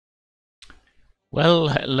Well,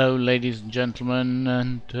 hello ladies and gentlemen,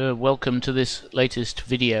 and welcome to this latest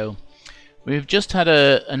video. We've just had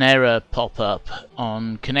an error pop up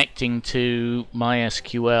on connecting to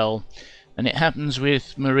MySQL, and it happens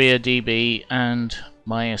with MariaDB and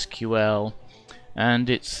MySQL, and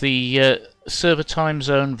it's the server time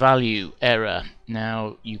zone value error.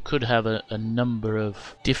 Now, you could have a number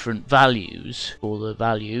of different values for the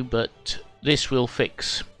value, but this will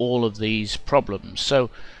fix all of these problems. So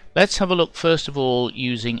let's have a look first of all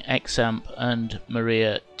using XAMPP and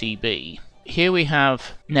MariaDB. Here we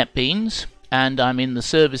have NetBeans, and I'm in the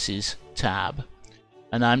Services tab,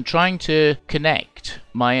 and I'm trying to connect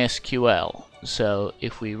MySQL. So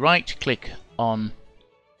if we right click on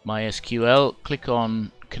MySQL, click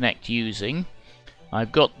on Connect Using,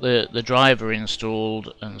 I've got the driver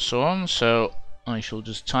installed and so on, so I shall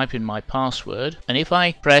just type in my password, and if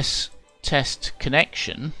I press Test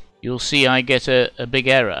Connection, you'll see I get a big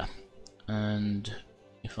error, and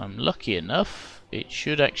if I'm lucky enough it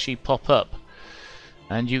should actually pop up,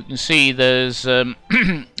 and you can see there's a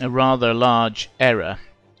rather large error.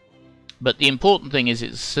 But the important thing is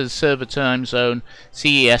it says server time zone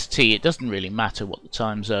CEST. It doesn't really matter what the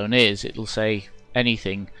time zone is, it'll say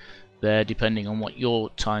anything there depending on what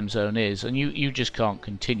your time zone is, and you just can't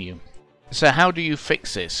continue. So how do you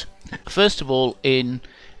fix this? First of all, in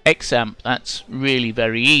XAMPP, that's really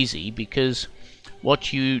very easy, because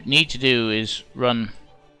what you need to do is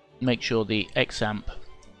make sure the XAMPP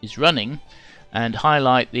is running, and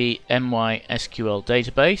highlight the MySQL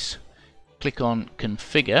database, click on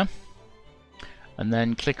Configure, and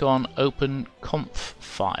then click on Open Conf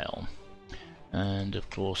File, and of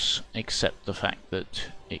course accept the fact that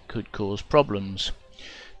it could cause problems.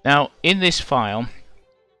 Now, in this file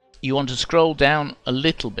you want to scroll down a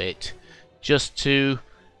little bit just to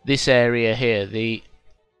this area here, the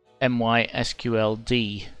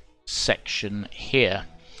MySQLD section here,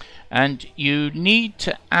 and you need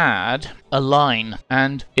to add a line,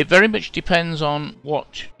 and it very much depends on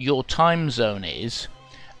what your time zone is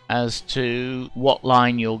as to what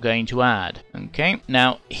line you're going to add. Okay,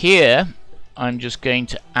 now here I'm just going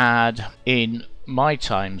to add in my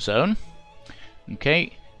time zone.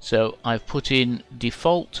 Okay, so I've put in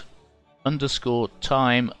default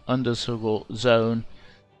 _time_zone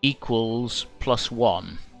equals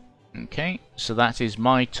 +1. Okay, so that is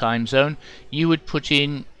my time zone. You would put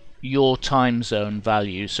in your time zone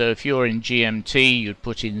value, so if you're in GMT you'd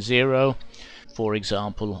put in 0, for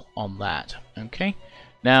example, on that. Okay,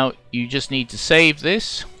 now you just need to save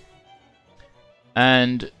this,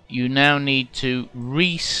 and you now need to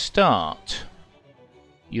restart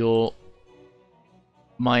your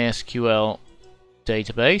MySQL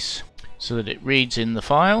database so that it reads in the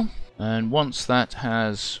file. And once that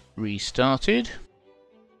has restarted,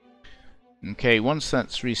 once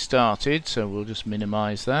that's restarted, so we'll just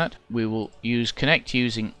minimize that, we will use Connect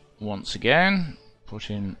Using once again, put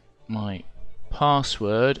in my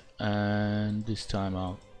password, and this time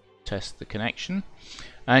I'll test the connection,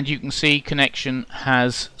 and you can see connection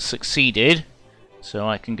has succeeded, so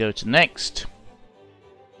I can go to Next,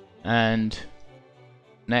 and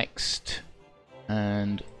Next,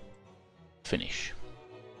 and Finish.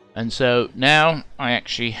 And so now I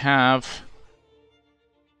actually have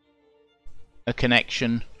a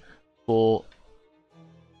connection for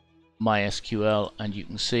MySQL, and you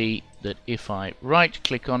can see that if I right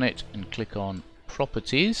click on it and click on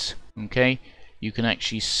Properties, you can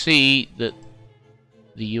actually see that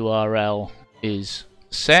the URL is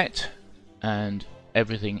set and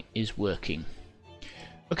everything is working.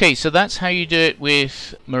 Okay, so that's how you do it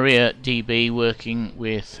with MariaDB working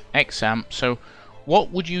with XAMPP. So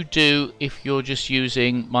what would you do if you're just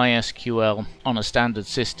using MySQL on a standard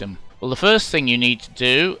system? Well, the first thing you need to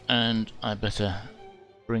do, and I better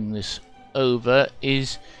bring this over,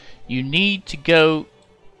 is you need to go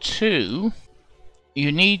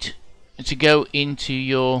into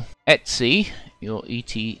your etc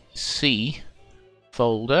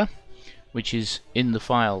folder, which is in the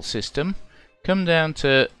file system. Come down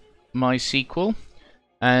to MySQL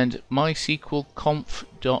and MySQL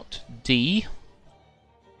conf.d,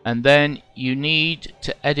 and then you need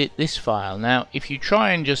to edit this file. Now, if you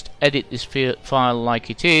try and just edit this file like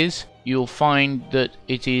it is, you'll find that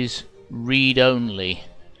it is read-only,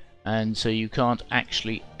 and so you can't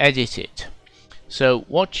actually edit it. So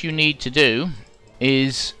what you need to do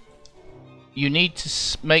is you need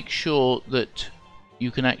to make sure that you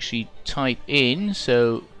can actually type in.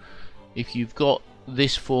 So if you've got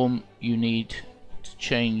this form, you need to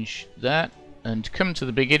change that and come to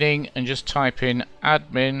the beginning and just type in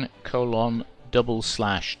admin :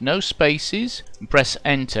 no spaces, and press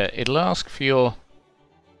enter. It'll ask for your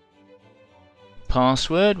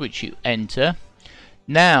password, which you enter.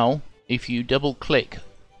 Now if you double click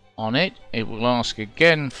on it, it will ask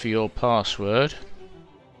again for your password,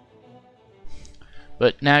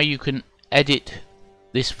 but now you can edit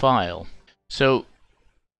this file. So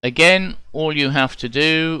again, all you have to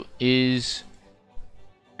do is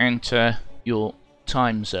enter your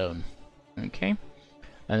time zone, okay,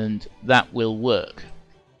 and that will work.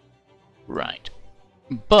 Right,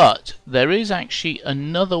 but there is actually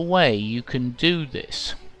another way you can do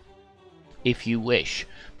this if you wish,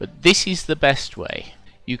 but this is the best way.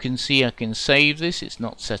 You can see I can save this. It's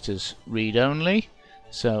not set as read only,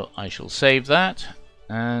 so I shall save that,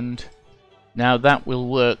 and now that will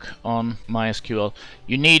work on MySQL.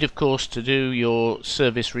 You need, of course, to do your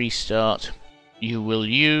service restart. You will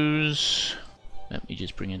use, let me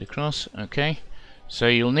just bring it across, okay, so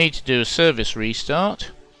you'll need to do a service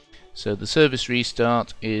restart. So the service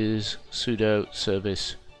restart is sudo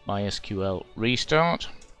service MySQL restart,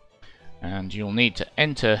 and you'll need to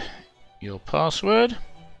enter your password,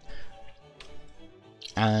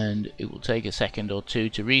 and it will take a second or two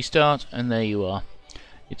to restart, and there you are,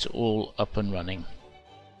 it's all up and running.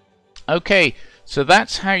 Okay, so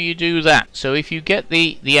that's how you do that. So if you get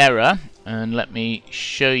the error, and let me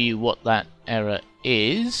show you what that error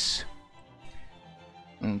is.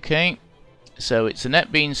 Okay, so it's a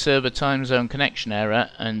NetBeans server time zone connection error,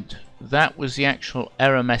 and that was the actual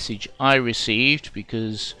error message I received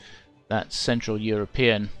because that's Central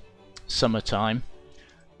European summertime,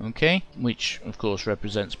 okay, which of course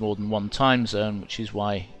represents more than one time zone, which is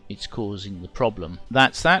why it's causing the problem.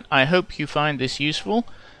 That's that. I hope you find this useful,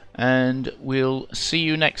 and we'll see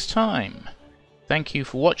you next time. Thank you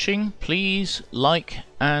for watching. Please like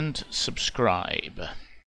and subscribe.